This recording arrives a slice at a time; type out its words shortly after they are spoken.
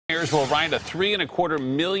Taxpayers will write a $3.25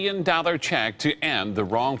 million check to end the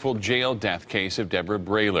wrongful jail death case of Deborah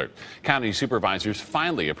Braillard. County supervisors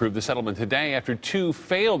finally approved the settlement today after 2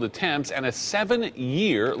 failed attempts and a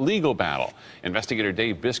 7-year legal battle. Investigator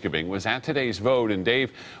Dave Biskobing was at today's vote. And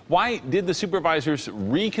Dave, why did the supervisors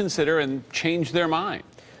reconsider and change their mind?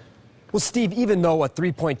 Well, Steve, even though a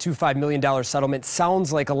 $3.25 million settlement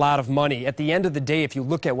sounds like a lot of money, at the end of the day, if you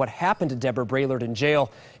look at what happened to Deborah Braillard in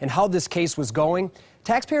jail and how this case was going,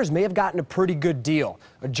 taxpayers may have gotten a pretty good deal.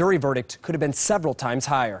 A jury verdict could have been several times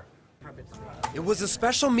higher. It was a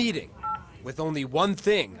special meeting with only one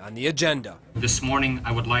thing on the agenda. This morning,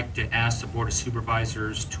 I would like to ask the Board of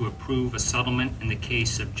Supervisors to approve a settlement in the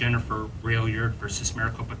case of Jennifer Braillard versus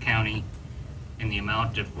Maricopa County in the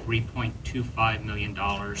amount of $3.25 million.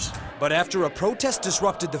 But after a protest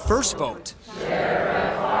disrupted the first vote,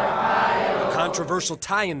 a controversial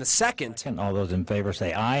tie in the second, And all those in favor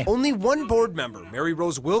say aye. only one board member, Mary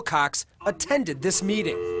Rose Wilcox, attended this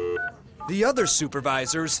meeting. The other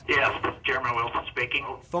supervisors, Yes, this is Chairman Wilson speaking.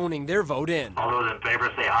 phoning their vote in. All those in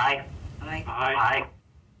favor say aye. Aye. Aye.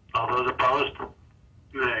 All those opposed?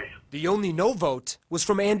 Nay. The only no vote was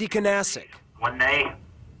from Andy Kanasic. 1 nay,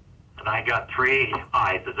 and I got 3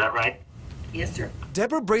 ayes. Is that right? Yes, sir.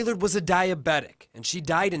 Deborah Braillard was a diabetic, and she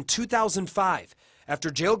died in 2005 after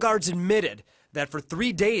jail guards admitted that for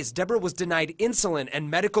 3 days, Deborah was denied insulin and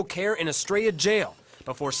medical care in Estrella jail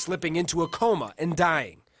before slipping into a coma and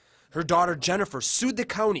dying. Her daughter Jennifer sued the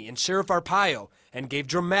county and Sheriff Arpaio and gave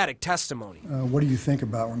dramatic testimony. What do you think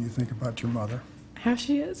about when you think about your mother? How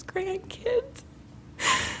she has grandkids.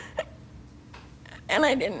 And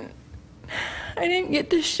I didn't get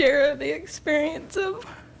to share the experience of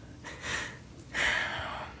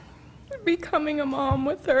becoming a mom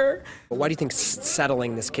with her. Why do you think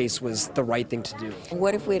settling this case was the right thing to do?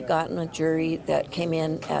 What if we had gotten a jury that came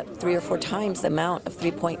in at 3 or 4 times the amount of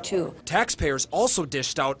 3.2? Taxpayers also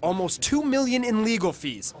dished out almost $2 million in legal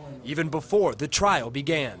fees, even before the trial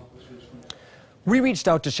began. We reached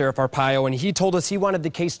out to Sheriff Arpaio, and he told us he wanted the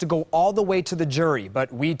case to go all the way to the jury,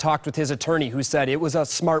 but we talked with his attorney, who said it was a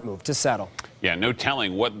smart move to settle. Yeah, no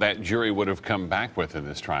telling what that jury would have come back with in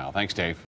this trial. Thanks, Dave.